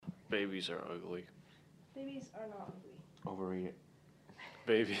Babies are ugly. Babies are not ugly. Overrated.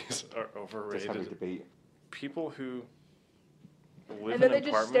 Babies are overrated. Just have a debate. People who live And then in they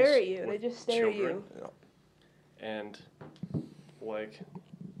apartments just stare at you. They with just stare at children, you. and like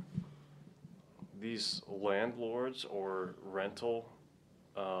these landlords or rental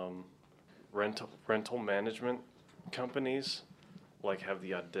management companies like have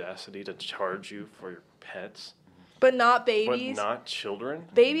the audacity to charge you for your pets, But not babies. but not children.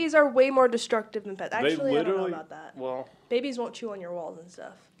 Babies are way more destructive than pets. Actually, They I don't know literally, about that. well, Babies won't chew on your walls and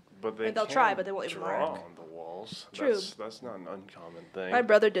stuff. but they And they'll can try, but they won't even draw learn. on the walls. True. That's not an uncommon thing. My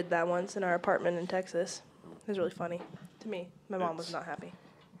brother did that once in our apartment in Texas. It was really funny to me. My mom was not happy.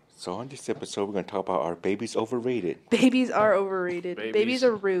 So on this episode, we're going to talk about are babies overrated? Babies are overrated. Babies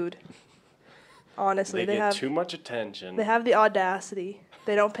are rude. Honestly, they get have too much attention. They have the audacity.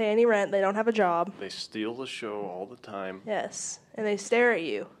 They don't pay any rent. They don't have a job. They steal the show all the time. Yes, and they stare at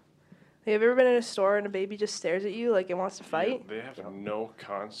you. Have you ever been in a store and a baby just stares at you like it wants to fight? Yeah, they have no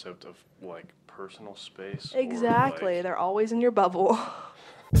concept of like personal space. Exactly. Or, like, they're always in your bubble.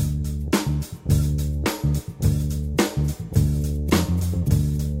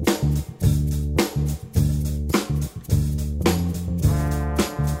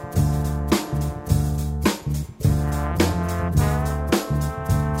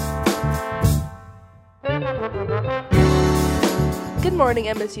 Good morning,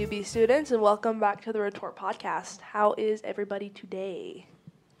 MSUB students, and welcome back to the Retort Podcast. How is everybody today?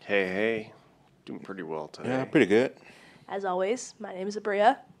 hey, doing pretty well today. Yeah, pretty good. As always, my name is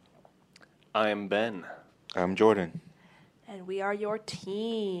Abria, I am Ben. I'm Jordan. and we are your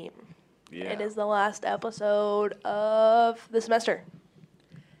team. Yeah. It is the last episode of the semester.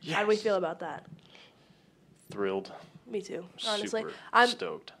 Yes. How do we feel about that? Thrilled. Me too, honestly. Super I'm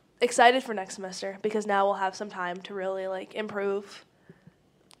stoked. excited for next semester because now we'll have some time to really like improve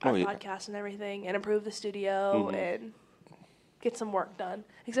our podcast and everything, and improve the studio and get some work done.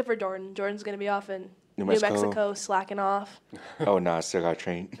 Except for Jordan. Jordan's going to be off in New Mexico slacking off. Oh, no, I still got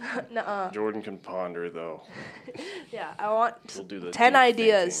trained. Nuh-uh. Jordan can ponder though. Yeah, I want We'll do the 10 deep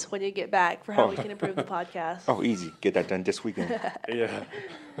ideas thinking. when you get back for how we can improve the podcast. Oh, easy. Get that done this weekend. Yeah.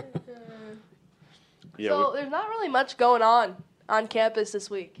 Yeah. So there's not really much going on campus this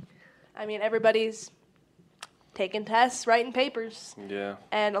week. I mean, everybody's taking tests, writing papers, yeah.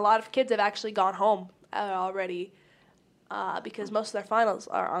 and a lot of kids have actually gone home already because most of their finals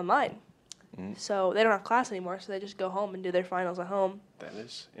are online. So they don't have class anymore, so they just go home and do their finals at home, That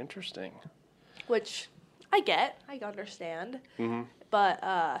is interesting. which I get. I understand. Mm-hmm. But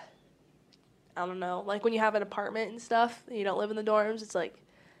I don't know. Like when you have an apartment and stuff, and you don't live in the dorms, it's like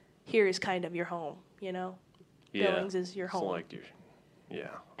here is kind of your home, you know? Yeah. Billings is your home. It's like yeah.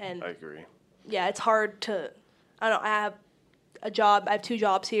 And I agree. yeah, it's hard to, I don't know, I have a job, I have 2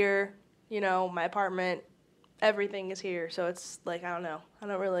 jobs here, you know, my apartment, everything is here, so it's like, I don't know, I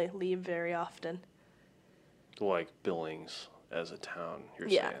don't really leave very often. Like Billings as a town, you're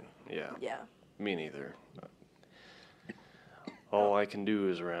Yeah. saying. Yeah. Yeah. Me neither. All I can do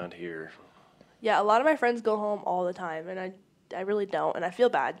is around here. Yeah, a lot of my friends go home all the time, and I really don't, and I feel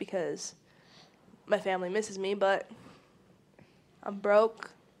bad because my family misses me, but I'm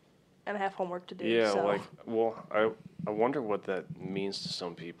broke, and I have homework to do. Yeah, so. like, well, I wonder what that means to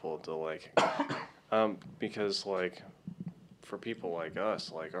some people to, like, because, like, for people like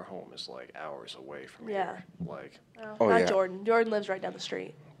us, like, our home is, like, hours away from here. Like, Oh, not yeah. Jordan. Jordan lives right down the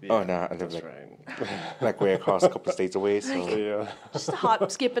street. yeah, Oh, no, I live that's like, right. like way across a couple states away. So. Yeah. Just a hop,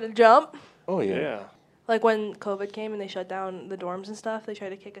 skip, and a jump. Oh, yeah. Yeah. Like when COVID came and they shut down the dorms and stuff, they tried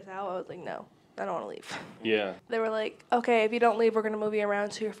to kick us out. I was like, no, I don't want to leave. Yeah. They were like, okay, if you don't leave, we're going to move you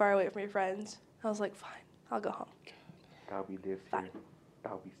around so you're far away from your friends. I was like, fine, I'll go home. Dobby lives here.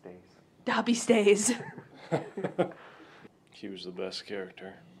 Dobby stays. Dobby stays. He was the best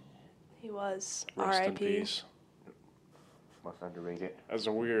character. He was. Rest in R.I.P. peace. Most underrated. That's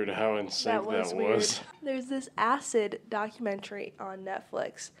weird how in sync That was that weird. was. There's this acid documentary on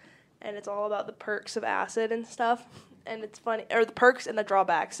Netflix, and it's all about the perks of acid and stuff. And it's funny, or the perks and the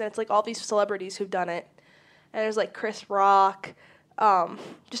drawbacks. And it's like all these celebrities who've done it. And there's like Chris Rock,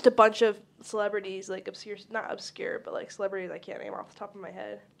 just a bunch of celebrities, like obscure, not obscure, but like celebrities I can't name off the top of my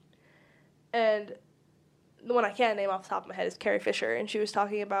head. And the one I can name off the top of my head is Carrie Fisher, and she was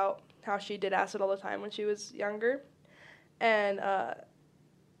talking about how she did acid all the time when she was younger. And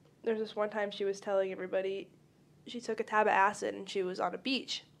there's this one time she was telling everybody she took a tab of acid and she was on a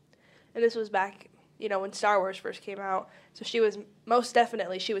beach. And this was back, you know, when Star Wars first came out. So she was, most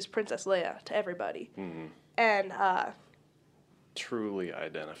definitely, she was Princess Leia to everybody. Mm-hmm. And, Truly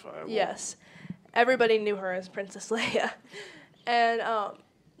identifiable. yes, everybody knew her as Princess Leia. And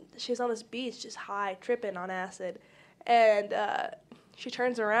she's on this beach just high, tripping on acid. And she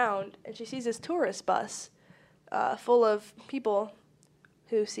turns around and she sees this tourist bus full of people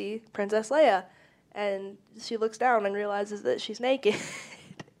who see Princess Leia. And she looks down and realizes that she's naked.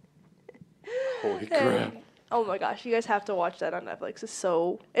 Holy crap. Oh my gosh, you guys have to watch that on Netflix.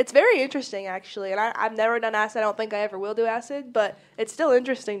 It's very interesting, actually. And I've never done acid. I don't think I ever will do acid, but it's still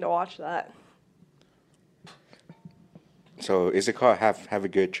interesting to watch that. So is it called Have a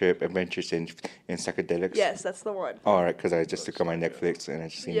Good Trip, Adventures in Psychedelics? Yes, that's the one. All right, because I just took on my Netflix and I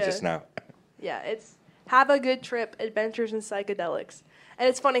just seen it just now. Yeah, it's Have a Good Trip, Adventures in Psychedelics. And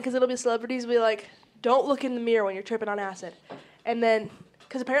it's funny because it'll be celebrities be like, don't look in the mirror when you're tripping on acid. And then,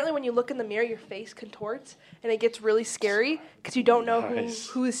 because apparently when you look in the mirror, your face contorts and it gets really scary because you don't know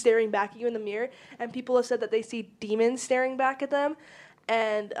who is staring back at you in the mirror. And people have said that they see demons staring back at them.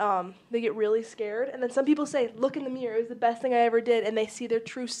 And they get really scared. And then some people say, look in the mirror, it was the best thing I ever did. And they see their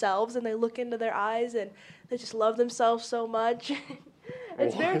true selves, and they look into their eyes, and they just love themselves so much.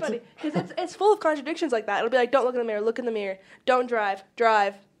 It's very funny, because it's full of contradictions like that. It'll be like, don't look in the mirror, look in the mirror. Don't drive,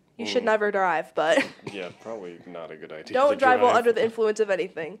 drive. You should never drive, but... Yeah, probably not a good idea. Don't drive while under the influence of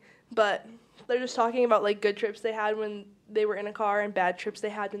anything. But they're just talking about, like, good trips they had when they were in a car, and bad trips they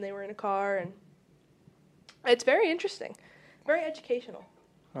had when they were in a car, and it's very interesting. Very educational.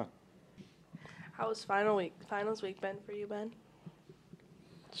 Huh. How was finals week been for you, Ben?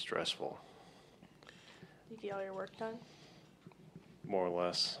 Stressful. You get all your work done? More or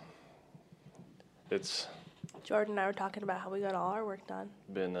less. It's Jordan and I were talking about how we got all our work done.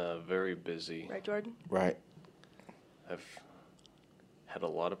 been very busy. Right, Jordan? Right. I've had a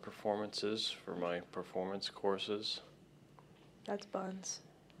lot of performances for my performance courses. That's buns.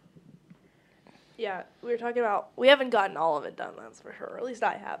 Yeah, we were talking about, we haven't gotten all of it done, that's for sure. At least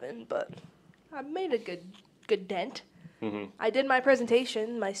I haven't, but I've made a good dent. Mm-hmm. I did my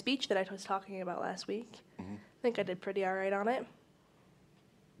presentation, my speech that I was talking about last week. I think I did pretty all right on it.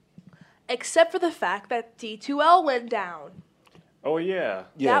 Except for the fact that D2L went down. Oh, yeah.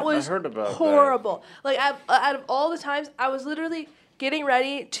 That was I heard about horrible. Like, out of all the times, I was literally getting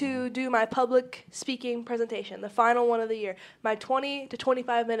ready to do my public speaking presentation, the final one of the year, my 20 to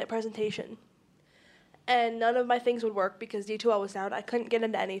 25-minute presentation. And none of my things would work because D2L was down. I couldn't get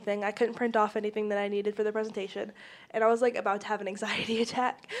into anything. I couldn't print off anything that I needed for the presentation. And I was, like, about to have an anxiety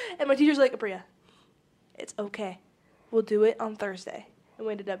attack. And my teacher's like, Abria, it's okay. We'll do it on Thursday. And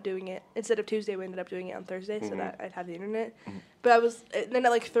we ended up doing it. Instead of Tuesday, we ended up doing it on Thursday so that I'd have the internet. But then it,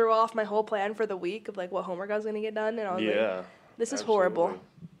 like, threw off my whole plan for the week of, like, what homework I was going to get done. And I was like, this is horrible.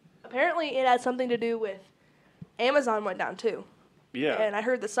 Apparently, it had something to do with Amazon went down, too. Yeah. And I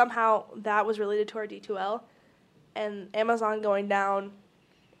heard that somehow that was related to our D2L, and Amazon going down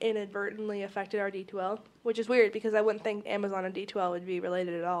inadvertently affected our D2L, which is weird because I wouldn't think Amazon and D2L would be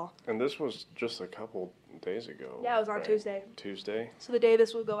related at all. And this was just a couple days ago. Yeah, it was on Tuesday. Tuesday? So the day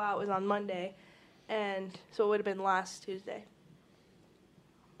this would go out was on Monday, and so it would have been last Tuesday.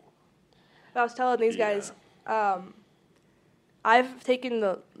 But I was telling these guys, I'm taking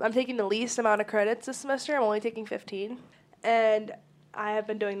the least amount of credits this semester. I'm only taking 15. And I have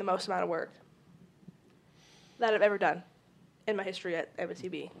been doing the most amount of work that I've ever done in my history at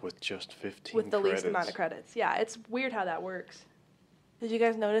MSUB. With just 15 With the credits. least amount of credits. Yeah, it's weird how that works. Did you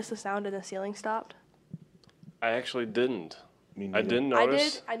guys notice the sound in the ceiling stopped? I actually didn't. Me I neither. didn't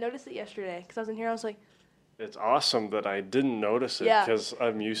notice. I noticed it yesterday because I was in here. I was like, It's awesome that I didn't notice it Yeah. because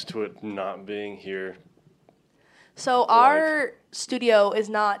I'm used to it not being here. so our studio is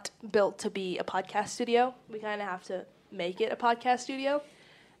not built to be a podcast studio. We kind of have to make it a podcast studio.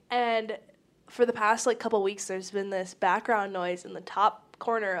 And for the past couple weeks, there's been this background noise in the top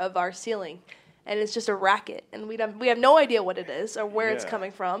corner of our ceiling, and it's just a racket, and we have no idea what it is or where it's Yeah.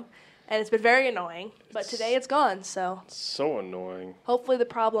 coming from, and it's been very annoying. But today it's gone, so It's so annoying. hopefully the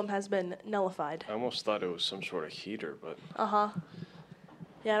problem has been nullified. I almost thought it was some sort of heater, but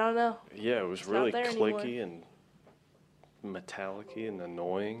Yeah, I don't know. yeah, it was It's not really there anymore. clicky and metallic-y and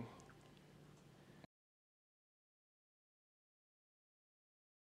annoying.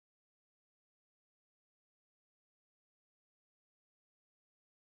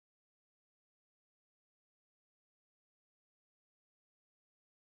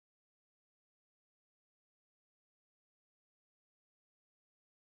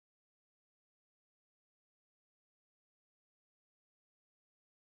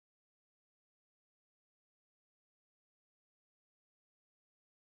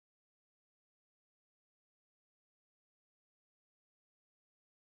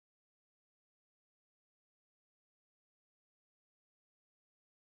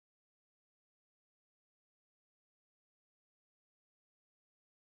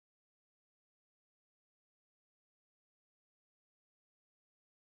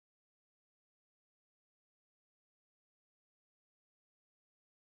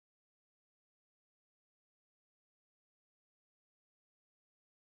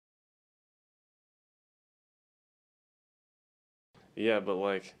 Yeah, but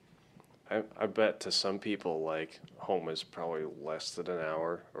like, I bet to some people like home is probably less than an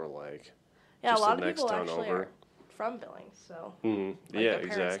hour or like Yeah, a just lot the of next people town actually over. are from Billings, so Hmm. like Yeah, their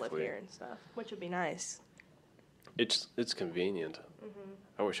parents live exactly. here and stuff, which would be nice. It's convenient. Hmm.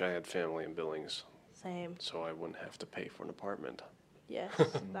 I wish I had family in Billings, Same. so I wouldn't have to pay for an apartment. Yes,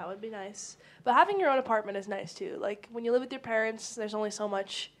 that would be nice. But having your own apartment is nice too. Like when you live with your parents, there's only so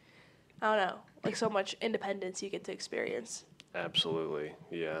much, I don't know, like so much independence you get to experience. Absolutely,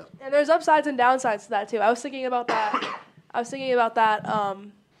 yeah. And there's upsides and downsides to that too. I was thinking about that.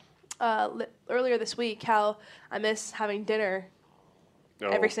 Earlier this week. How I miss having dinner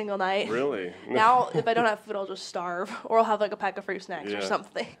every Oh, single night. really? Now, if I don't have food, I'll just starve, or I'll have like a pack of fruit snacks or Yeah.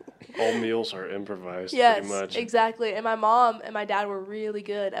 something. All meals are improvised Yes, pretty much. exactly. And my mom and my dad were really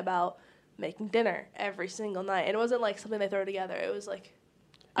good about making dinner every single night. And it wasn't like something they throw together. It was like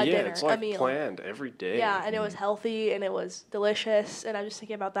a Yeah, dinner, it's like a meal. planned every day. Yeah, and it was healthy and it was delicious. And I'm just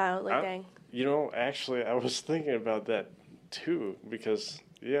thinking about that. I was like, I- dang. You know, actually, I was thinking about that too because,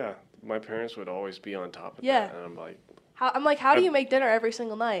 yeah, my parents would always be on top of Yeah. that. And I'm like, How do you make dinner every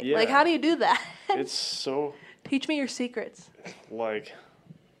single night? Yeah. Like, how do you do that? it's so, Teach me your secrets. like,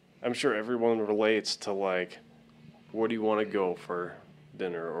 I'm sure everyone relates to, like, where do you want to go for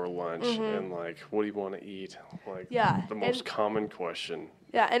dinner or lunch? And, like, what do you want to eat? Like, Mm-hmm. Yeah, the most and- common question.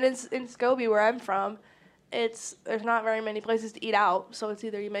 Yeah, and in Scobie, where I'm from, there's not very many places to eat out. So it's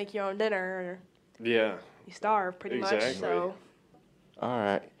either you make your own dinner or Yeah. you starve, pretty much. Exactly. So All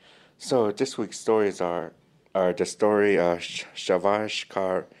right. So this week's stories are the story of Shavash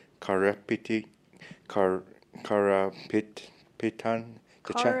Karapiti Karapitan.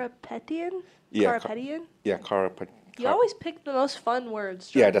 Karapetian? Yeah, Karapetian? Karapit. You always pick the most fun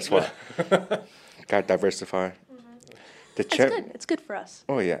words. Yeah, Jordan. that's what. Got diversify. The It's good. It's good for us.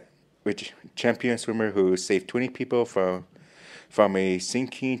 Oh yeah, with champion swimmer who saved 20 people from a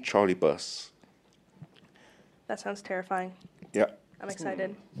sinking trolley bus. That sounds terrifying. Yeah. I'm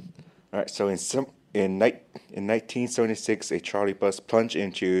excited. All right. So in 1976, a trolley bus plunged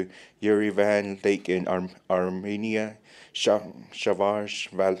into Yerevan Lake in Armenia. Shavash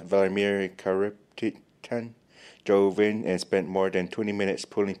Vladimir Karapetian drove in and spent more than 20 minutes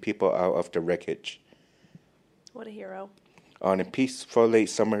pulling people out of the wreckage. What a hero. On a peaceful late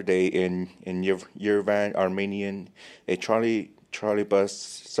summer day in Yerevan, Armenian, a trolley bus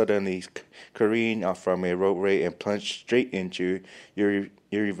suddenly careened off from a roadway and plunged straight into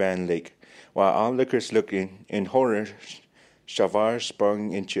Yerevan Lake. While onlookers looked in horror, Shavash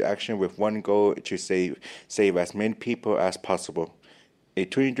sprung into action with one goal to save as many people as possible. A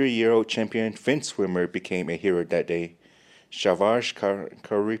 23-year-old champion Finn swimmer became a hero that day. Shavash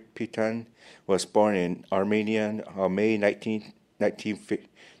Karapitan was born in Armenia on May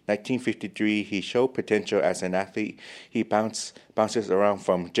 1953. He showed potential as an athlete. He bounces around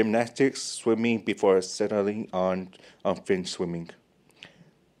from gymnastics, swimming before settling on fin swimming.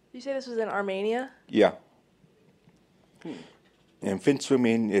 You say this was in Armenia? Yeah. And fin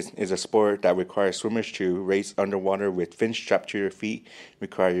swimming is a sport that requires swimmers to race underwater with fins strapped to their feet,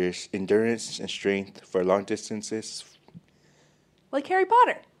 requires endurance and strength for long distances. Like Harry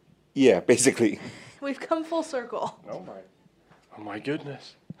Potter. Yeah, basically. We've come full circle. Oh my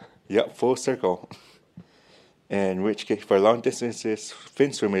goodness. Yep, full circle. In which case, for long distances,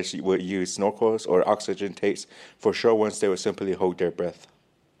 fin swimmers would use snorkels or oxygen tanks. For short ones, they would simply hold their breath.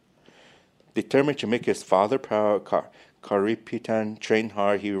 Determined to make his father proud, Karapitan trained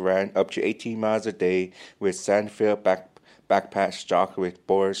hard. He ran up to 18 miles a day with sand-filled backpacks, jogged with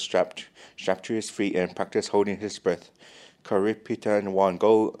boards strapped to his feet, and practiced holding his breath. Karapitan won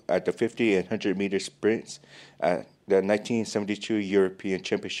gold at the 50 and 100-meter sprints at the 1972 European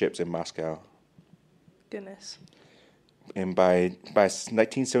Championships in Moscow. Goodness. And by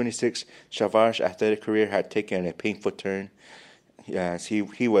 1976, Shavash's athletic career had taken a painful turn. Yes,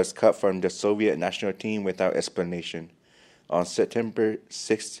 he was cut from the Soviet national team without explanation. On September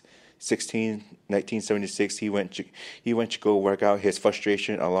 16, 1976, he went to go work out his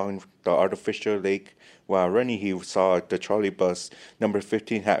frustration along the artificial lake. While running, he saw the trolley bus number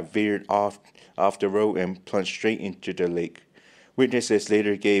 15 had veered off the road and plunged straight into the lake. Witnesses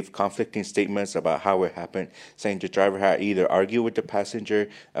later gave conflicting statements about how it happened, saying the driver had either argued with the passenger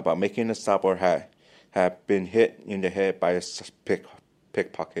about making a stop or had been hit in the head by a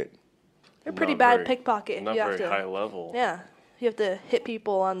pickpocket. They're pretty Not bad very- pickpocket. Not You have very to, high level. yeah, you have to hit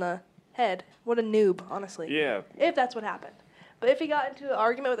people on the head. What a noob, honestly. Yeah. If that's what happened. But if he got into an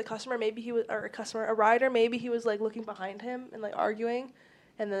argument with a customer, a rider, maybe he was like looking behind him and like arguing,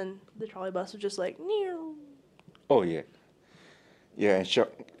 and then the trolley bus was just like, "Meow." Oh yeah. Yeah, and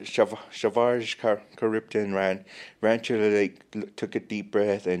Shavaj Karipton ran to the lake, took a deep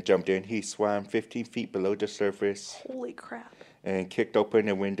breath, and jumped in. He swam 15 feet below the surface Holy crap. and kicked open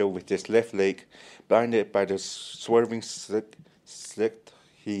a window with his left leg. Blinded by the swerving slick,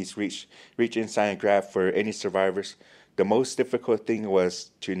 he's reached inside and grabbed for any survivors. The most difficult thing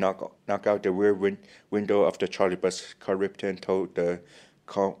was to knock out the rear window of the trolley bus, Karipton told the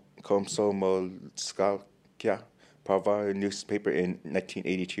Komsomolskaya Pravda newspaper in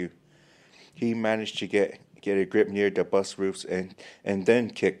 1982. He managed to get a grip near the bus roofs and then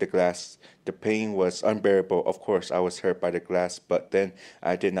kick the glass. The pain was unbearable. Of course, I was hurt by the glass, but then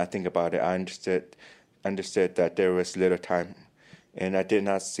I did not think about it. I understood that there was little time, and I did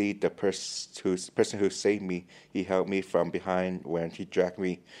not see the person who saved me. He held me from behind when he dragged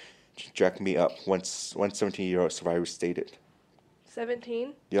me up. One 17-year-old survivor stated.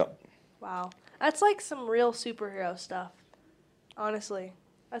 17? Yep. Wow. That's like some real superhero stuff. Honestly.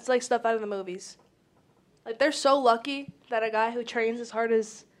 That's like stuff out of the movies. Like, they're so lucky that a guy who trains as hard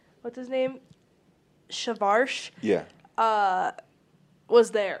as, what's his name? Shavarsh? Yeah.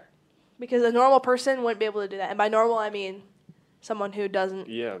 Was there. Because a normal person wouldn't be able to do that. And by normal, I mean someone who doesn't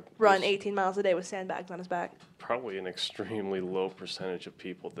run 18 miles a day with sandbags on his back. Probably an extremely low percentage of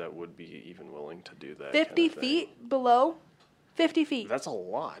people that would be even willing to do that. 50 feet below? 50 feet. That's a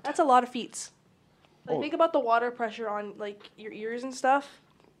lot. That's a lot of feet. Like, Oh. think about the water pressure on, like, your ears and stuff.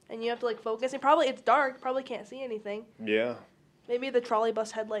 And you have to, like, focus. And probably it's dark. Probably can't see anything. Yeah. Maybe the trolley bus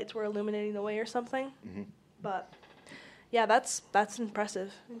headlights were illuminating the way or something. Mhm. But, yeah, that's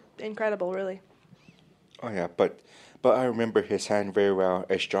impressive. Incredible, really. Oh yeah, but I remember his hand very well.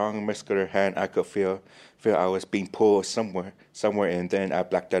 A strong, muscular hand. I could feel I was being pulled somewhere, and then I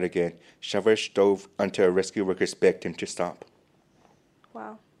blacked out again. Shavarsh dove until rescue workers begged him to stop.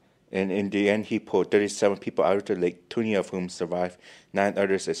 Wow. And in the end, he pulled 37 people out of the lake, 20 of whom survived. 9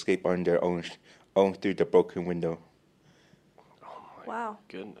 others escaped on their own through the broken window. Oh my Wow.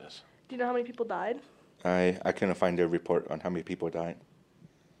 goodness. Do you know how many people died? I couldn't find a report on how many people died.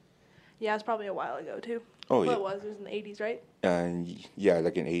 Yeah, it's probably a while ago, too. Oh, Well, yeah. it was. It was in the 80s, right? Yeah,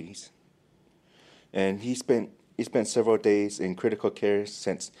 like in 80s. And he spent several days in critical care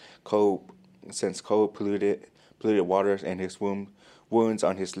since coal polluted water, and his wounds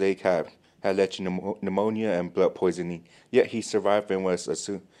on his leg had led to pneumonia and blood poisoning. Yet he survived and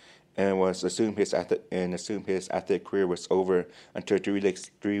assumed his athletic career was over until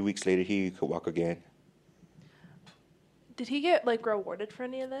 3 weeks later he could walk again. Did he get, like, rewarded for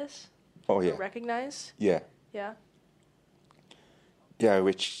any of this? Oh Or yeah, recognized? yeah. Yeah. In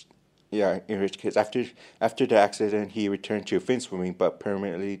which case, after the accident, he returned to fin swimming, but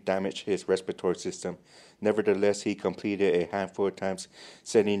permanently damaged his respiratory system. Nevertheless, he completed a handful of times,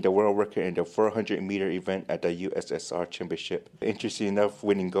 setting the world record in the 400-meter event at the USSR Championship. Interesting enough,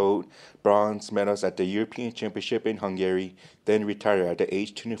 winning gold, bronze medals at the European Championship in Hungary, then retired at the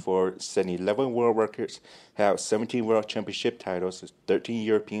age 24, setting 11 world records, held 17 World Championship titles, 13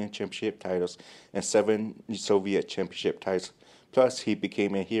 European Championship titles, and 7 Soviet Championship titles. Plus, he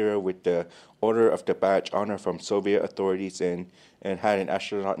became a hero with the Order of the Badge Honor from Soviet authorities and had an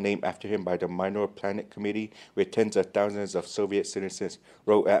astronaut named after him by the Minor Planet Committee, with tens of thousands of Soviet citizens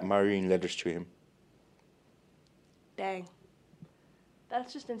wrote admiring letters to him. Dang.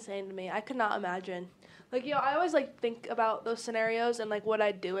 That's just insane to me. I could not imagine. Like, I always, like, think about those scenarios and, like, what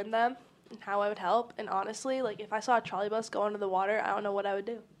I'd do in them and how I would help. And honestly, like, if I saw a trolley bus go into the water, I don't know what I would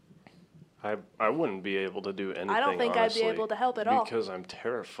do. I wouldn't be able to do anything. I don't think honestly, I'd be able to help at all. Because I'm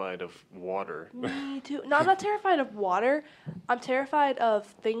terrified of water. Me too. No, I'm not terrified of water. I'm terrified of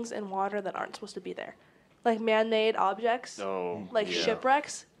things in water that aren't supposed to be there. Like man-made objects. Oh, Like yeah.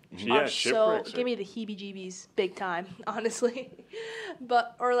 shipwrecks. Yeah, Are shipwrecks so give me the heebie-jeebies big time, honestly.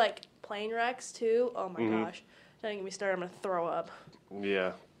 Or like plane wrecks too. Oh my gosh. Don't get me started. I'm gonna throw up.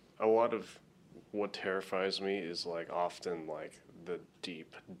 Yeah, a lot of what terrifies me is like often like the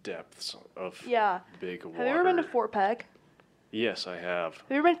deep depths of Yeah. big water. Have you ever been to Fort Peck? Yes, I have. Have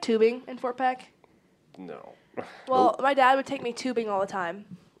you ever been tubing in Fort Peck? No. Well, my dad would take me tubing all the time.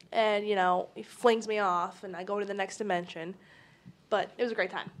 And, he flings me off and I go to the next dimension. But it was a great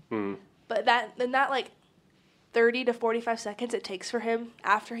time. But that like 30 to 45 seconds it takes for him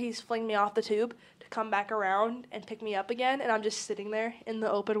after he's flinged me off the tube to come back around and pick me up again. And I'm just sitting there in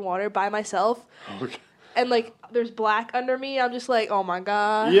the open water by myself. Okay. And, like, there's black under me. I'm just like, oh, my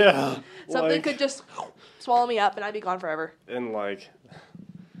God. Yeah. Something like, could just swallow me up and I'd be gone forever. And like,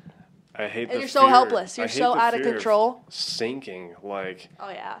 I hate. And the you're so fear- helpless. I You're hate so the out of fear control. Sinking, like Oh,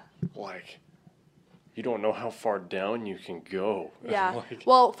 yeah. you don't know how far down you can go. Yeah. Like,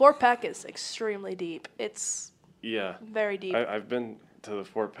 Well, Fort Peck is extremely deep. It's Yeah. Very deep. I've been to the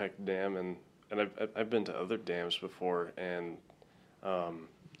Fort Peck Dam and I've been to other dams before and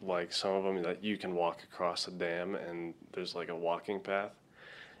like some of them that you can walk across the dam and there's like a walking path.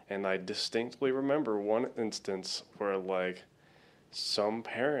 And I distinctly remember one instance where like some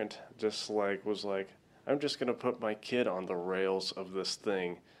parent just like was like, I'm just gonna put my kid on the rails of this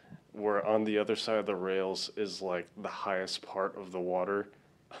thing, where on the other side of the rails is like the highest part of the water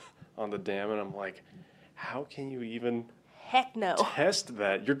on the dam, and I'm like, how can you even Heck no. test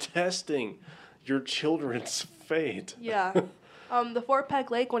that? You're testing your children's fate. Yeah. The Fort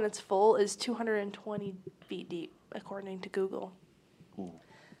Peck Lake, when it's full, is 220 feet deep, according to Google. Ooh.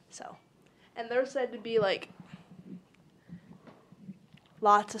 So, and they're said to be like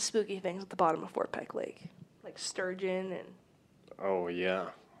lots of spooky things at the bottom of Fort Peck Lake, like sturgeon and Oh yeah.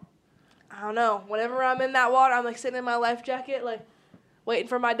 I don't know. Whenever I'm in that water, I'm like sitting in my life jacket, like waiting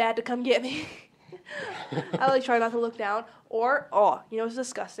for my dad to come get me. I like try not to look down. Or you know what's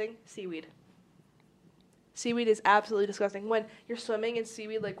disgusting? Seaweed. Seaweed is absolutely disgusting. When you're swimming and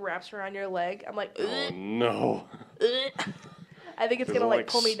seaweed like wraps around your leg, I'm like, Oh ugh, no. ugh. I think it's Is gonna it, like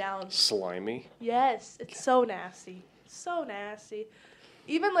pull me down. Slimy. Yes, it's so nasty. So nasty.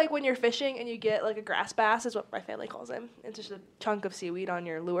 Even like when you're fishing and you get like a grass bass is what my family calls him. It's just a chunk of seaweed on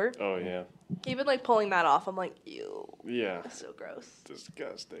your lure. Oh yeah. Even like pulling that off, I'm like, ew. Yeah. That's so gross.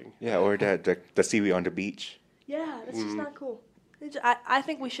 Disgusting. Yeah, or the seaweed on the beach. Yeah, that's just Mhm. not cool. I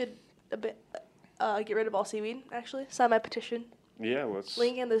think we should get rid of all seaweed, actually. Sign my petition. Yeah, let's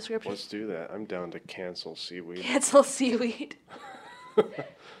Link in the description. let's do that. I'm down to cancel seaweed. Cancel seaweed.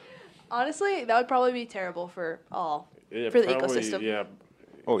 Honestly, that would probably be terrible for all. Yeah, For the probably, ecosystem. Yeah,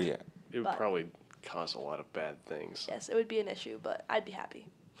 Oh yeah. it would But- probably cause a lot of bad things. Yes, it would be an issue, but I'd be happy.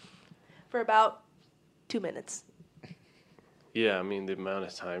 For about 2 minutes. Yeah, I mean the amount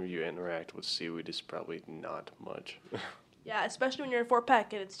of time you interact with seaweed is probably not much. Yeah, especially when you're in Fort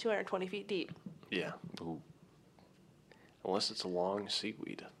Peck and it's 220 feet deep. Yeah. Ooh. Unless it's a long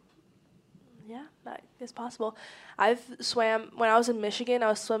seaweed. Yeah, that is possible. I've swam, when I was in Michigan, I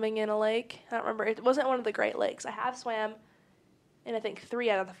was swimming in a lake. I don't remember, it wasn't one of the Great Lakes. I have swam in, I think, 3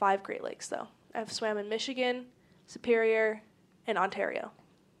 out of the 5 Great Lakes, though. I've swam in Michigan, Superior, and Ontario.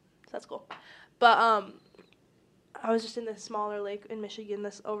 So that's cool. But I was just in this smaller lake in Michigan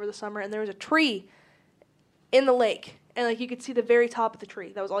over the summer, and there was a tree in the lake. And, like, you could see the very top of the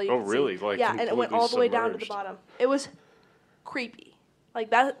tree. That was all you Oh, could see. really? Like, yeah, and it went completely all the way down to the submerged. bottom. It was creepy. Like,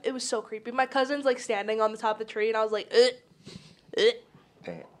 that, it was so creepy. My cousin's, like, standing on the top of the tree, and I was like,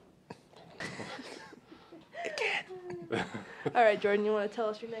 Damn. All right, Jordan, you want to tell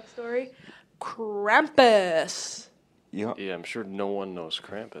us your next story? Krampus. Yep. Yeah, I'm sure no one knows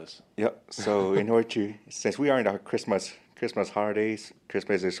Krampus. Yep. So in order to, since we are in our Christmas holidays,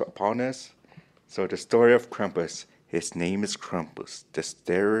 Christmas is upon us. So the story of Krampus. His name is Krampus,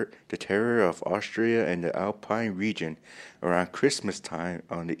 the terror of Austria and the Alpine region. Around Christmas time,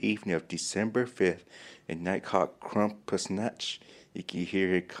 on the evening of December 5th, a night called Krampusnacht, you can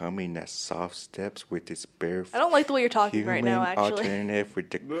hear it coming at soft steps with his bare I don't like the way you're talking human right now, actually. alternative with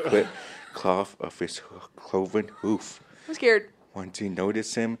the clip cloth of his cloven hoof. I'm scared. Once you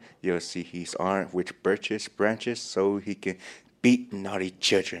notice him, you'll see he's armed with birches branches so he can beat naughty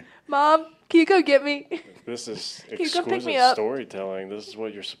children. Mom, can you go get me? This is you come pick me exquisite up? storytelling. This is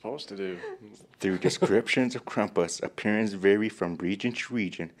what you're supposed to do. Through descriptions of Krampus, appearance vary from region to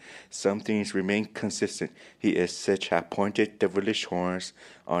region. Some things remain consistent. He is said to have pointed devilish horns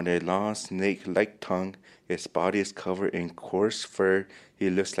on a long snake-like tongue. His body is covered in coarse fur. He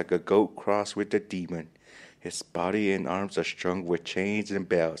looks like a goat crossed with a demon. His body and arms are strung with chains and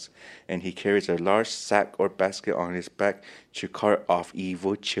bells, and he carries a large sack or basket on his back to cart off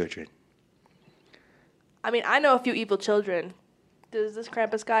evil children. I mean, I know a few evil children. Does this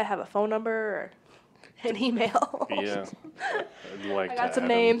Krampus guy have a phone number or an email? Yeah. I'd like I got to some add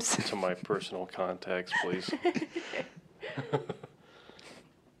names. him to my personal contacts, please.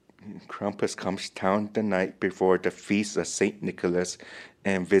 Krampus comes down the night before the feast of St. Nicholas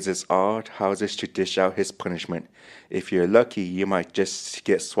and visits all houses to dish out his punishment. If you're lucky, you might just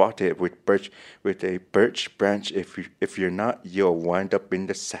get swatted with a birch branch. If you're not, you'll wind up in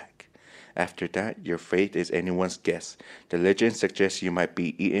the sack. After that, your fate is anyone's guess. The legend suggests you might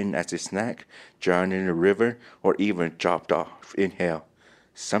be eaten as a snack, drowned in a river, or even dropped off in hell.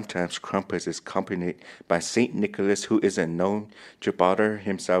 Sometimes Krampus is accompanied by St. Nicholas, who isn't known to bother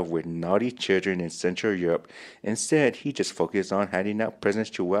himself with naughty children in Central Europe. Instead, he just focuses on handing out presents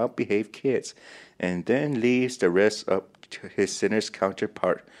to well-behaved kids, and then leaves the rest up to his sinner's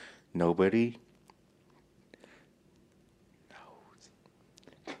counterpart. Nobody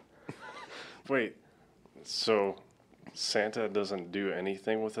Wait, So Santa doesn't do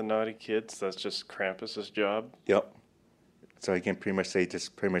anything with the naughty kids. That's just Krampus's job. Yep. So you can pretty much say this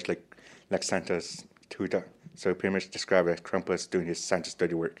pretty much like Santa's tutor. So pretty much describe it as Krampus doing his Santa's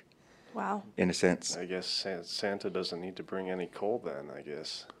dirty work, Wow. in a sense. I guess Santa doesn't need to bring any coal then, I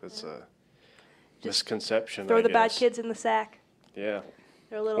guess. It's a Just misconception, Throw I the bad guess. kids in the sack. Yeah.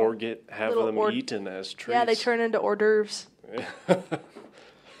 They're little. Or have little them eaten as treats. Yeah, they turn into hors d'oeuvres.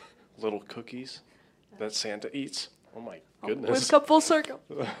 Little cookies that Santa eats. Oh my We've goodness. come full circle.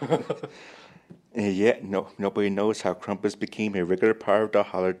 And yet, nobody knows how Krampus became a regular part of the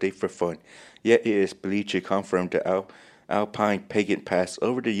holiday for fun. Yet it is believed to come from the Alpine pagan past.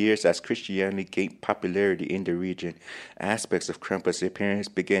 Over the years, as Christianity gained popularity in the region, aspects of Krampus' appearance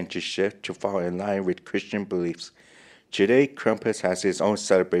began to shift to fall in line with Christian beliefs. Today, Krampus has his own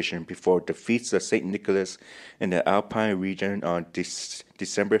celebration before the feast of St. Nicholas in the Alpine region on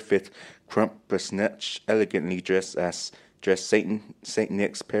December 5th. Krampusnacht, elegantly dressed Saint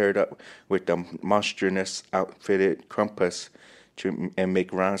Nick's, paired up with the monstrous outfitted Krampus and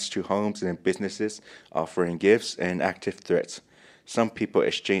make rounds to homes and businesses, offering gifts and active threats. Some people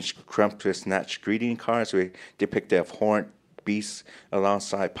exchange Krampusnacht greeting cards with depicted of horned beasts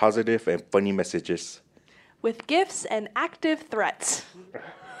alongside positive and funny messages. With gifts and active threats.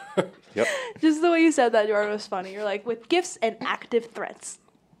 Yep. Just the way you said that, Jordan, was funny. You're like, with gifts and active threats.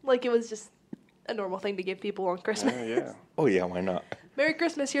 Like it was just a normal thing to give people on Christmas. Yeah. Oh yeah, why not? Merry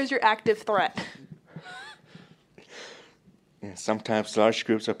Christmas, here's your active threat. And sometimes large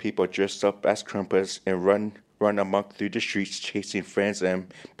groups of people dress up as Krampus and run amok through the streets chasing friends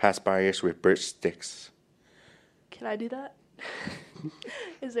and passbyers with birch sticks. Can I do that?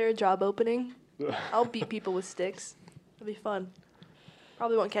 Is there a job opening? I'll beat people with sticks. It'll be fun.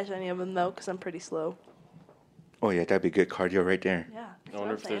 Probably won't catch any of them though, because I'm pretty slow. Oh yeah, that'd be good cardio right there. Yeah. I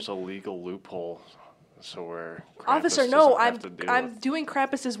wonder if there's a legal loophole so where Krampus Officer, no, doesn't have to deal I'm with doing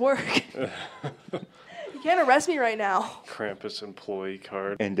Krampus's work. You can't arrest me right now. Krampus employee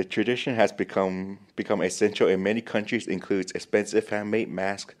card. And the tradition has become essential in many countries, includes expensive handmade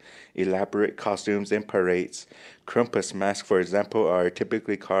masks, elaborate costumes, and parades. Krampus masks, for example, are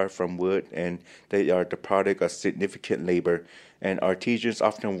typically carved from wood, and they are the product of significant labor. And artisans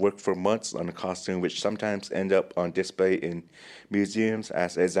often work for months on a costume, which sometimes end up on display in museums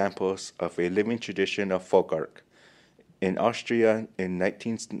as examples of a living tradition of folk art. In Austria, in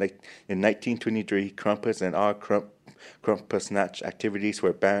 1923, Krampus and all Krampusnacht activities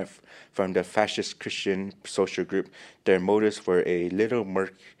were banned from the fascist Christian social group. Their motives were a little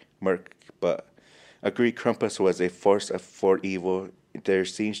murk, but agreed Krampus was a force for evil. There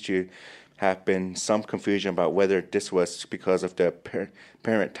seems to have been some confusion about whether this was because of the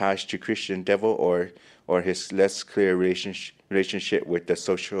apparent ties to Christian devil or his less clear relationship with the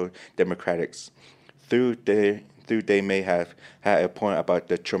Social Democrats. Though they may have had a point about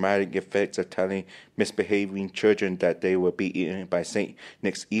the traumatic effects of telling misbehaving children that they would be eaten by St.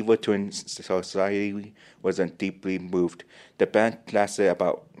 Nick's evil twin, society wasn't deeply moved. The ban lasted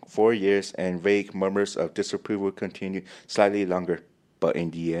about 4 years, and vague murmurs of disapproval continued slightly longer. But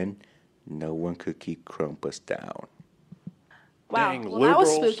in the end, no one could keep Krampus down. Wow, Dang, well, that was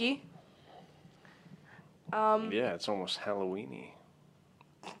liberals. spooky. Yeah, it's almost Halloween-y.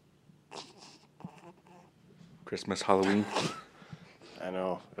 Christmas, Halloween. I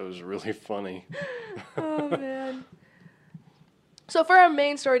know. It was really funny. Oh, man. So for our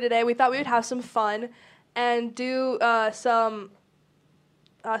main story today, we thought we would have some fun and do some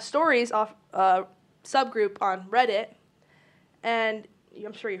stories off subgroup on Reddit. And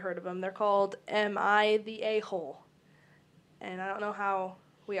I'm sure you heard of them. They're called Am I the A-Hole? And I don't know how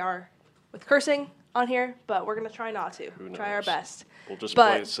we are with cursing on here, but we're going to try not to. Who Try our knows? best. We'll just But-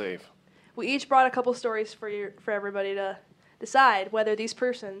 play it safe. We each brought a couple stories for everybody to decide whether these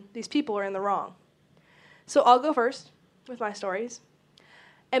people are in the wrong. So I'll go first with my stories.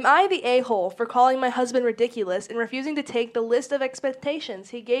 Am I the a-hole for calling my husband ridiculous and refusing to take the list of expectations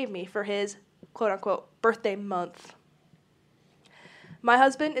he gave me for his quote-unquote birthday month? My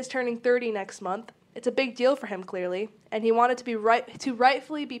husband is turning 30 next month. It's a big deal for him, clearly, and he wanted to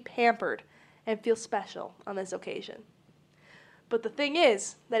rightfully be pampered and feel special on this occasion. But the thing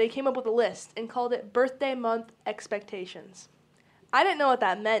is that he came up with a list and called it birthday month expectations. I didn't know what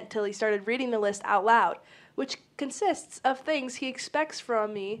that meant till he started reading the list out loud, which consists of things he expects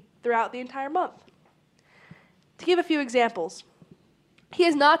from me throughout the entire month. To give a few examples, he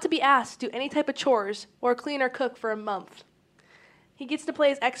is not to be asked to do any type of chores or clean or cook for a month. He gets to play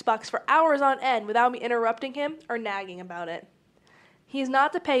his Xbox for hours on end without me interrupting him or nagging about it. He is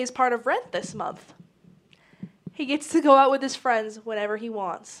not to pay his part of rent this month. He gets to go out with his friends whenever he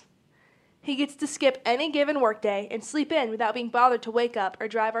wants. He gets to skip any given workday and sleep in without being bothered to wake up or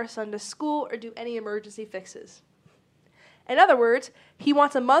drive our son to school or do any emergency fixes. In other words, he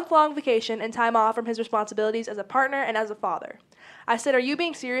wants a month-long vacation and time off from his responsibilities as a partner and as a father. I said, "Are you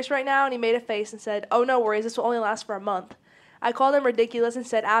being serious right now?" And he made a face and said, "Oh, no worries, this will only last for a month." I called him ridiculous and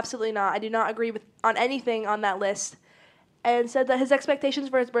said, "Absolutely not. I do not agree on anything on that list," and said that his expectations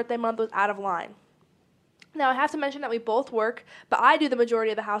for his birthday month was out of line. Now, I have to mention that we both work, but I do the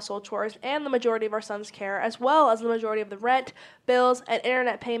majority of the household chores and the majority of our son's care, as well as the majority of the rent, bills, and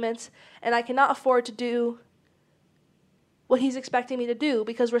internet payments, and I cannot afford to do what he's expecting me to do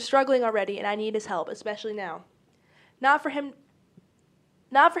because we're struggling already and I need his help, especially now. Not for him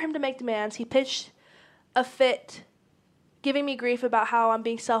to make demands. He pitched a fit, giving me grief about how I'm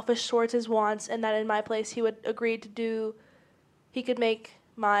being selfish towards his wants and that in my place he could make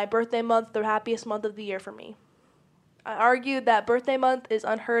my birthday month the happiest month of the year for me. I argued that birthday month is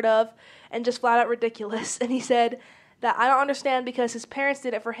unheard of and just flat out ridiculous, and he said that I don't understand because his parents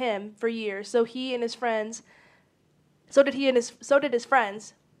did it for him for years, so did his friends.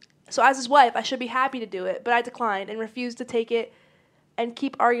 So as his wife, I should be happy to do it, but I declined and refused to take it and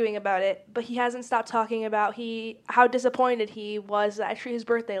keep arguing about it. But he hasn't stopped talking about how disappointed he was that I treat his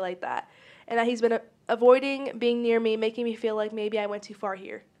birthday like that, and that he's been avoiding being near me, making me feel like maybe I went too far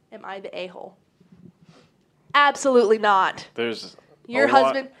here. Am I the a-hole? Absolutely not. There's your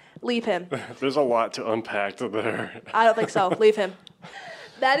husband. Leave him. There's a lot to unpack there. I don't think so. Leave him.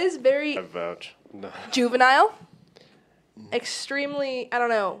 That is very I vouch. No. juvenile. Extremely, I don't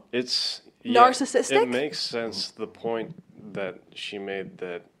know. It's narcissistic. It makes sense. The point that she made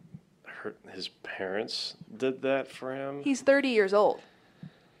that his parents did that for him. He's 30 years old.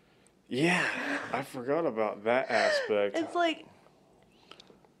 Yeah, I forgot about that aspect. It's like,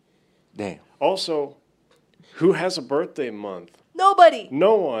 Damn. Also, who has a birthday month? nobody.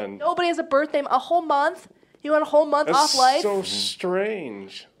 No one. Nobody has a birthday. A whole month? You want a whole month That's off life? so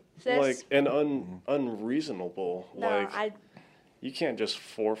strange. Sis? Like, and unreasonable. No, You can't just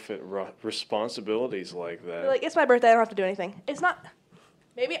forfeit responsibilities like that. like, it's my birthday. I don't have to do anything. It's not.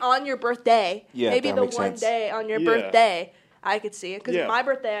 Maybe on your birthday. Yeah, maybe that the makes one sense. day on your Yeah. birthday I could see it. Because Yeah. my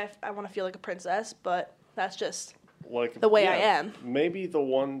birthday, I want to feel like a princess, but that's just Like the way I am. Maybe the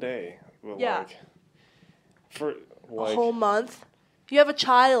one day. But Yeah. Like, for a like whole month. You have a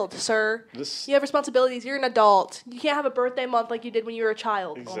child, sir. this. You have responsibilities. You're an adult. You can't have a birthday month like you did when you were a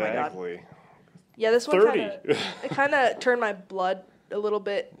child. Oh my god. Exactly. Yeah, this one 30. kind of turned my blood a little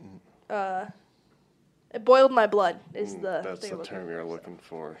bit. It boiled my blood. Is the That's thing the I'm term looking you're for. looking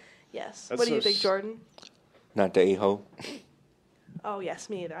for. Yes. That's What do you so think, Jordan? Not the a-hole. Oh yes,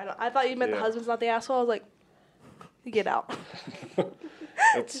 me either. I thought you meant the Yeah. husband's not the asshole. I was like, get out.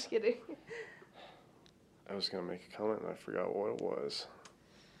 It's, Just kidding. I was gonna make a comment and I forgot what it was.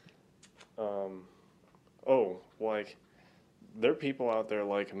 Oh, like there are people out there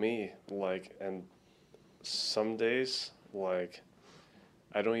like me, like, and some days, like,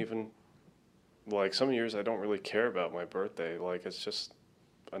 I don't even, like, some years I don't really care about my birthday. Like, it's just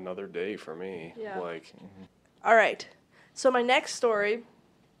another day for me. Yeah. Like, All right. So my next story,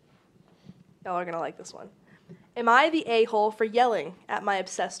 y'all are going to like this one. Am I the a-hole for yelling at my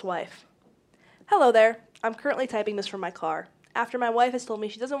obsessed wife? Hello there. I'm currently typing this from my car, after my wife has told me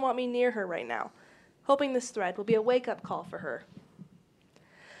she doesn't want me near her right now, hoping this thread will be a wake-up call for her.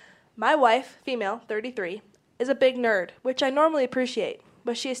 My wife, female, 33, is a big nerd, which I normally appreciate,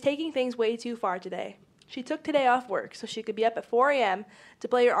 but she is taking things way too far today. She took today off work so she could be up at 4 a.m. to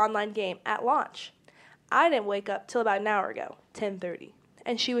play her online game at launch. I didn't wake up till about an hour ago, 10:30,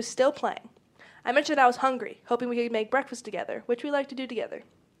 and she was still playing. I mentioned I was hungry, hoping we could make breakfast together, which we like to do together.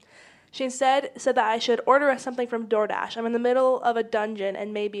 She instead said that I should order us something from DoorDash. I'm in the middle of a dungeon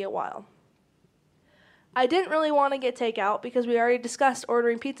and may be a while. I didn't really want to get takeout because we already discussed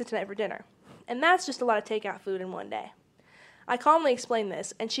ordering pizza tonight for dinner, and that's just a lot of takeout food in one day. I calmly explained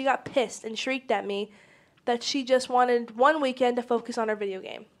this, and she got pissed and shrieked at me that she just wanted one weekend to focus on her video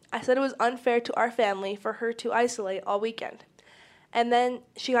game. I said it was unfair to our family for her to isolate all weekend. And then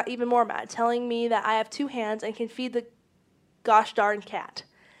she got even more mad, telling me that I have 2 hands and can feed the gosh darn cat.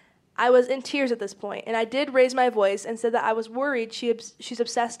 I was in tears at this point, and I did raise my voice and said that I was worried she's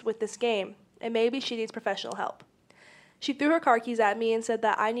obsessed with this game, and maybe she needs professional help. She threw her car keys at me and said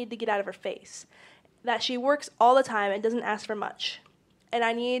that I need to get out of her face, that she works all the time and doesn't ask for much, and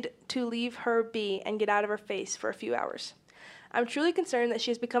I need to leave her be and get out of her face for a few hours. I'm truly concerned that she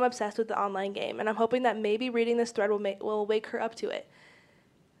has become obsessed with the online game, and I'm hoping that maybe reading this thread will wake her up to it.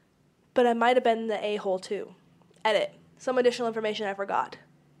 But I might have been the a-hole too. Edit. Some additional information I forgot.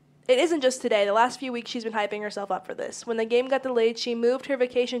 It isn't just today. The last few weeks she's been hyping herself up for this. When the game got delayed, she moved her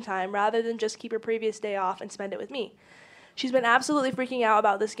vacation time rather than just keep her previous day off and spend it with me. She's been absolutely freaking out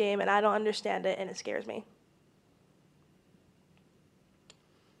about this game, and I don't understand it, and it scares me.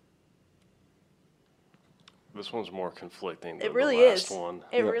 This one's more conflicting than It really the last is. one.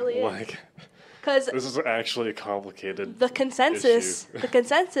 It really is. Like, Because this is actually a complicated the consensus issue. the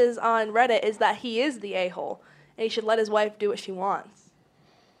consensus on Reddit is that he is the a-hole and he should let his wife do what she wants.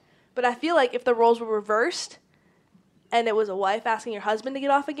 But I feel like if the roles were reversed and it was a wife asking her husband to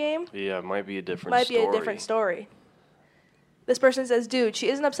get off a game, Yeah, it might be a different might story. be a different story. This person says, dude, she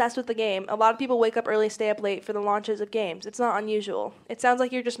isn't obsessed with the game. A lot of people wake up early, stay up late for the launches of games. It's not unusual. It sounds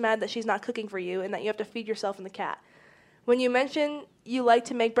like you're just mad that she's not cooking for you and that you have to feed yourself and the cat. When you mention you like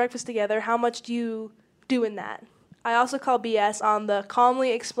to make breakfast together, how much do you do in that? I also call BS on the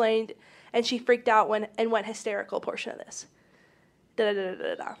calmly explained and she freaked out when and went hysterical portion of this.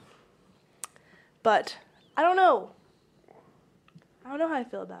 Da-da-da-da-da-da. But I don't know. I don't know how I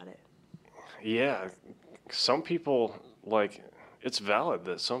feel about it. Yeah, some people, like, it's valid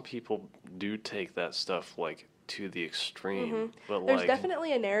that some people do take that stuff, like, to the extreme. But, There's like,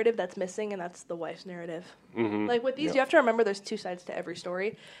 definitely a narrative that's missing, and that's the wife's narrative. mhm. Like with these, Yep. you have to remember there's two sides to every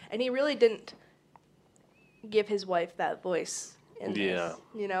story, and he really didn't give his wife that voice in Yeah. this.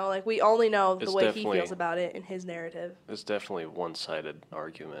 You know, like we only know the It's way he definitely- feels about it in his narrative. It's definitely a one-sided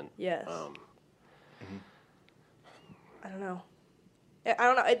argument. Yes. Um, I don't know. I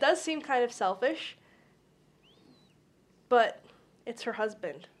don't know. It does seem kind of selfish, but it's her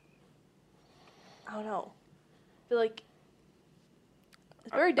husband. I don't know. I feel like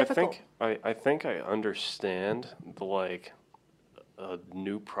it's very difficult. I think I understand the, like, a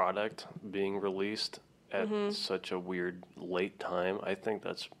new product being released at Mm-hmm. such a weird late time. I think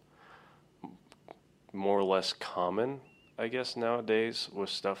that's more or less common, I guess, nowadays with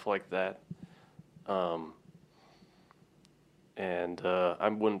stuff like that. And I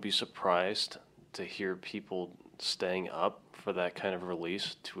wouldn't be surprised to hear people staying up for that kind of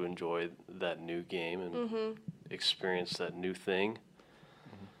release to enjoy that new game and Mm-hmm. experience that new thing.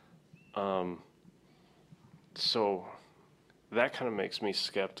 So that kind of makes me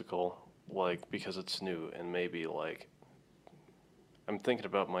skeptical, like, because it's new and maybe, like, I'm thinking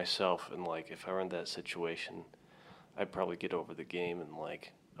about myself and, like, if I were in that situation, I'd probably get over the game in,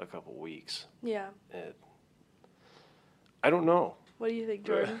 like, a couple weeks. Yeah. I don't know. What do you think,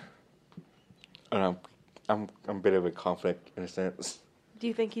 Jordan? I'm a bit of a conflict in a sense. Do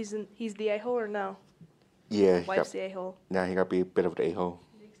you think he's the a-hole or no? Yeah, Wife's the a-hole. he got to be a bit of the a-hole.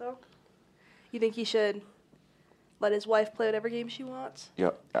 You think so? You think he should let his wife play whatever game she wants?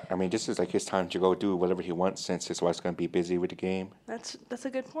 Yeah, I mean, this is like his time to go do whatever he wants since his wife's going to be busy with the game That's a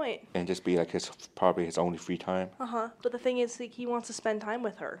good point. and just be like probably his only free time. But the thing is, like, he wants to spend time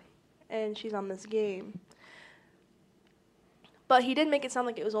with her, and she's on this game. But he did make it sound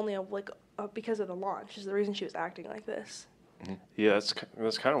like it was only because of the launch is the reason she was acting like this. Yeah, that's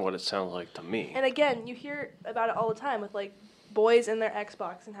kind of what it sounds like to me. And again, you hear about it all the time with like boys and their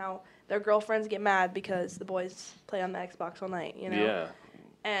Xbox and how their girlfriends get mad because the boys play on the Xbox all night, you know? Yeah,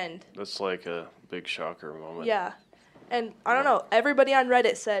 And that's like a big shocker moment. yeah. And I don't know, everybody on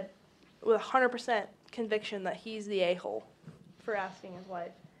Reddit said with 100% conviction that he's the a-hole for asking his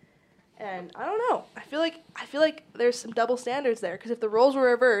wife. And I don't know. I feel like there's some double standards there because if the roles were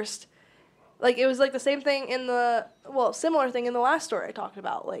reversed, like it was like the same thing similar thing in the last story I talked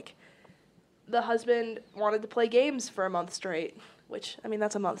about. Like the husband wanted to play games for a month straight, which I mean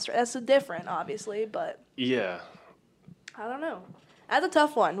that's a month straight. That's different, obviously, but Yeah. I don't know. That's a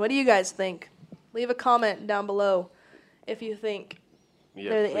tough one. What do you guys think? Leave a comment down below if you think they're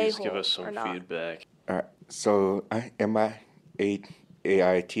Yeah, the please give a-hole us some or not. feedback. All right, so am I a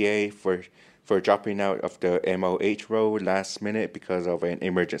AITA for dropping out of the MOH role last minute because of an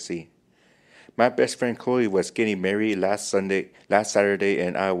emergency. My best friend Chloe was getting married last Saturday,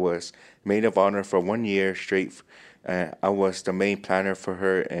 and I was maid of honor for 1 year straight. I was the main planner for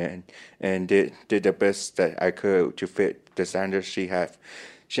her and did the best that I could to fit the standards she had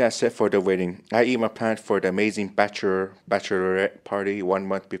set for the wedding. I even planned for the amazing bachelorette party 1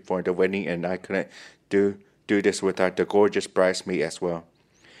 month before the wedding, and I couldn't do this without the gorgeous bridesmaid as well.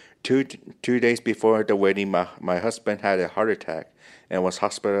 Two days before the wedding, my husband had a heart attack and was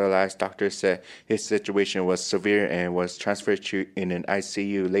hospitalized. Doctors said his situation was severe and was transferred to in an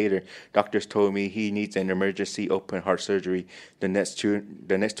ICU. Later, doctors told me he needs an emergency open heart surgery the next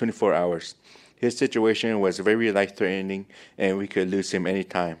 24 hours. His situation was very life-threatening, and we could lose him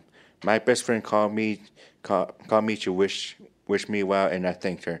anytime. My best friend called me to wish me well, and I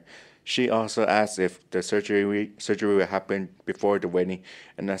thanked her. She also asked if the surgery will happen before the wedding,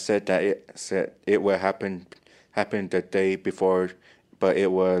 and I said that it will happen the day before, but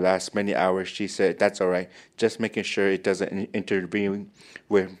it will last many hours. She said that's all right, just making sure it doesn't intervene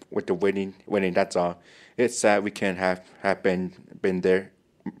with the wedding. That's all. It's sad we can't have been there.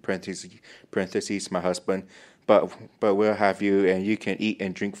 Parentheses my husband, but we'll have you and you can eat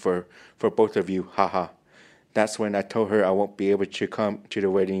and drink for both of you. Haha. That's when I told her I won't be able to come to the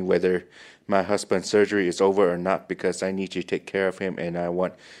wedding whether my husband's surgery is over or not because I need to take care of him and I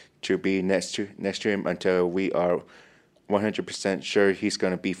want to be next to him until we are 100% sure he's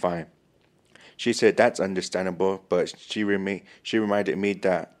going to be fine. She said that's understandable, but she reminded me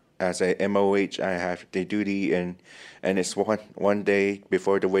that as a MOH I have the duty and it's one day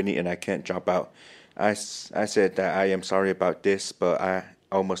before the wedding and I can't drop out. I said that I am sorry about this, but I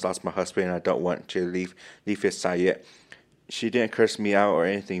almost lost my husband and I don't want to leave his side yet. She didn't curse me out or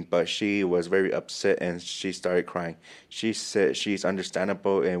anything, but she was very upset and she started crying. She said she's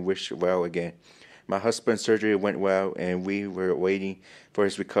understandable and wished well again. My husband's surgery went well and we were waiting for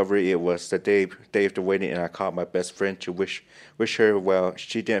his recovery. It was the day of the wedding and I called my best friend to wish her well.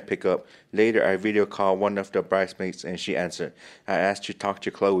 She didn't pick up. Later I video called one of the bridesmaids and she answered. I asked to talk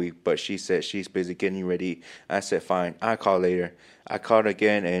to Chloe, but she said she's busy getting ready. I said fine, I'll call later. I called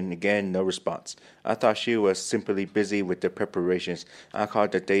again and again, no response. I thought she was simply busy with the preparations. I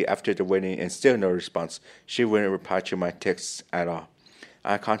called the day after the wedding and still no response. She wouldn't reply to my texts at all.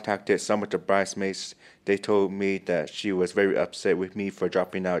 I contacted some of the bridesmaids. They told me that she was very upset with me for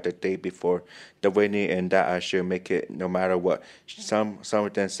dropping out the day before the wedding and that I should make it no matter what. Some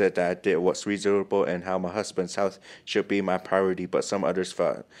of them said that I did what's reasonable and how my husband's health should be my priority, but some others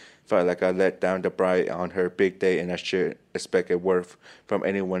felt like I let down the bride on her big day and I should expect a word from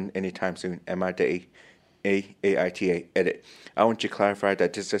anyone anytime soon. Am I the AITA? Edit. I want to clarify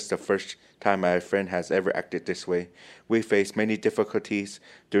that this is the first time my friend has ever acted this way. We faced many difficulties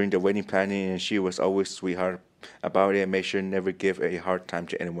during the wedding planning and she was always sweetheart about it and made sure never give a hard time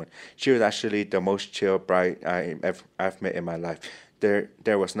to anyone. She was actually the most chill bride I've met in my life. There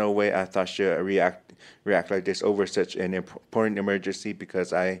was no way I thought she'd react like this over such an important emergency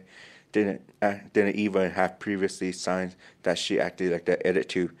because I didn't even have previously signs that she acted like that. Edit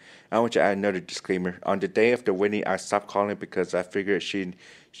 2. I want to add another disclaimer. On the day of the wedding, I stopped calling because I figured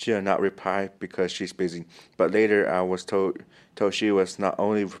she'll not reply because she's busy. But later, I was told she was not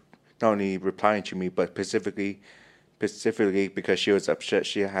only replying to me, but specifically because she was upset.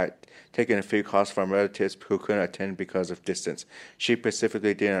 She had taken a few calls from relatives who couldn't attend because of distance. She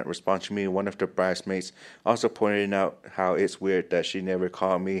specifically didn't respond to me. One of the bridesmaids also pointed out how it's weird that she never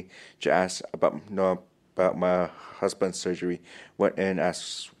called me to ask about my husband's surgery. Went in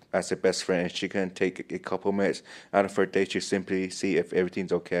as a best friend, and she couldn't take a couple minutes out of her day to simply see if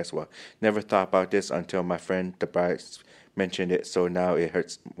everything's okay as well. Never thought about this until my friend, the bride, mentioned it, so now it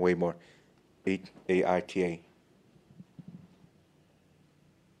hurts way more. AITA.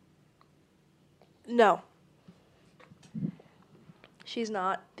 No. She's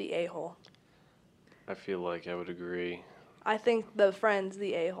not the a-hole. I feel like I would agree. I think the friend's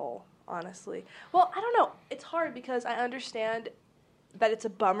the a-hole, honestly. Well, I don't know. It's hard because I understand that it's a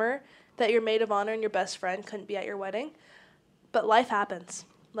bummer that your maid of honor and your best friend couldn't be at your wedding, but life happens.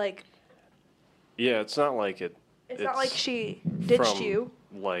 Like, yeah, it's not like it's not like she ditched from, you.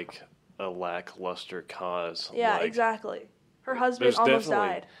 Like a lackluster cause. Yeah, like, exactly. Her husband almost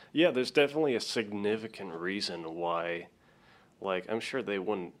died. Yeah, there's definitely a significant reason why, like, I'm sure they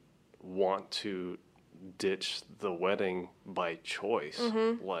wouldn't want to ditch the wedding by choice.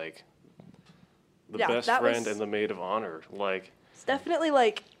 Mm-hmm. Like, the best friend and the maid of honor. Like, it's definitely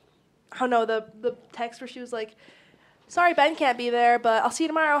like, I don't know, the text where she was like, sorry, Ben can't be there, but I'll see you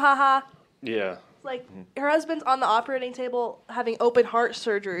tomorrow, haha. yeah. Like, her husband's on the operating table having open heart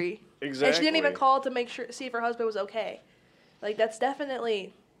surgery. Exactly. And she didn't even call to see if her husband was okay. Like, that's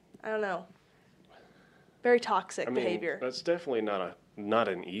definitely, I don't know, very toxic behavior. That's definitely not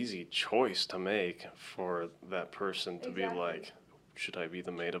an easy choice to make for that person to be like, should I be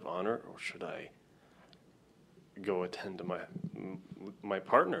the maid of honor or should I go attend to my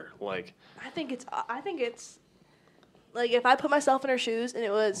partner? Like, I think it's like, if I put myself in her shoes and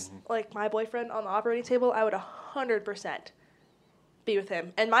it was like my boyfriend on the operating table, I would 100% be with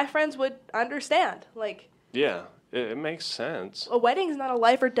him, and my friends would understand. Like, yeah. It makes sense. A wedding's not a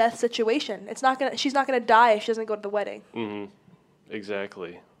life or death situation. She's not gonna die if she doesn't go to the wedding. Mm-hmm.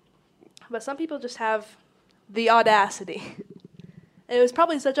 Exactly. But some people just have the audacity. And it was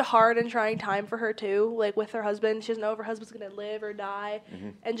probably such a hard and trying time for her too. Like, with her husband, she doesn't know if her husband's gonna live or die.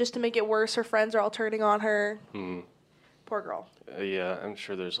 Mm-hmm. And just to make it worse, her friends are all turning on her. Mm-hmm. Poor girl. Yeah, I'm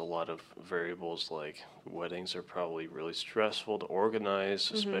sure there's a lot of variables, like weddings are probably really stressful to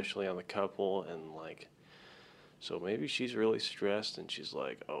organize, especially on the couple, and like, so maybe she's really stressed and she's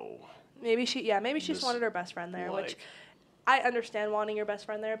like, oh, Maybe she just This, wanted her best friend there, which like, I understand wanting your best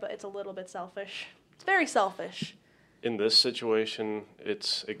friend there, but it's a little bit selfish. It's very selfish. in this situation,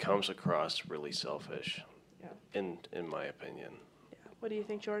 it comes across really selfish, Yeah. in my opinion. Yeah. What do you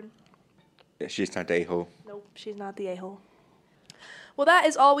think, Jordan? She's not the a-hole. Nope, she's not the a-hole. Well, that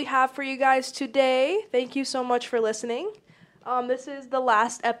is all we have for you guys today. Thank you so much for listening. This is the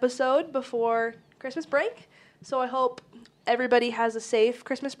last episode before Christmas break, so I hope everybody has a safe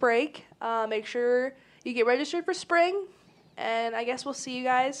Christmas break. Make sure you get registered for spring, and I guess we'll see you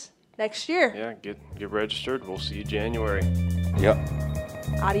guys next year. Yeah, get registered. We'll see you January. Yep.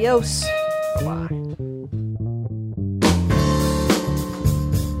 Adios. Bye.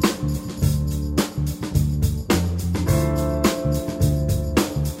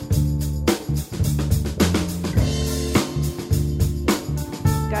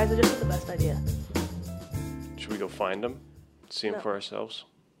 Guys, I just had the best idea. Should we go find them? See them No. for ourselves?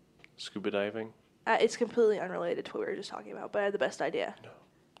 Scuba diving? It's completely unrelated to what we were just talking about, but I had the best idea.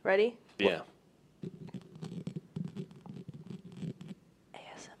 Ready? Yeah.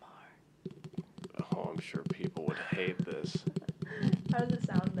 ASMR. Oh, I'm sure people would hate this. How does it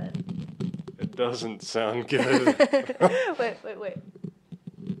sound then? It doesn't sound good. Wait.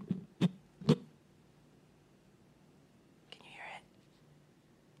 Can you hear it?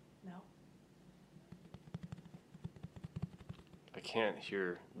 No? I can't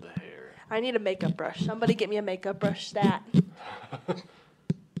hear the hair. I need a makeup brush. Somebody get me a makeup brush stat.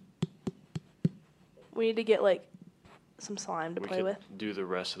 We need to get, like, some slime to We play could with. do the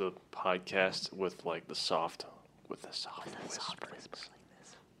rest of the podcast with like the soft whisperings. like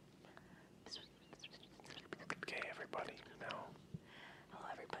this. Okay, everybody. Now Hello,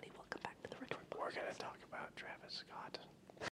 everybody. Welcome back to the Rich Report. we're gonna talk about Travis Scott.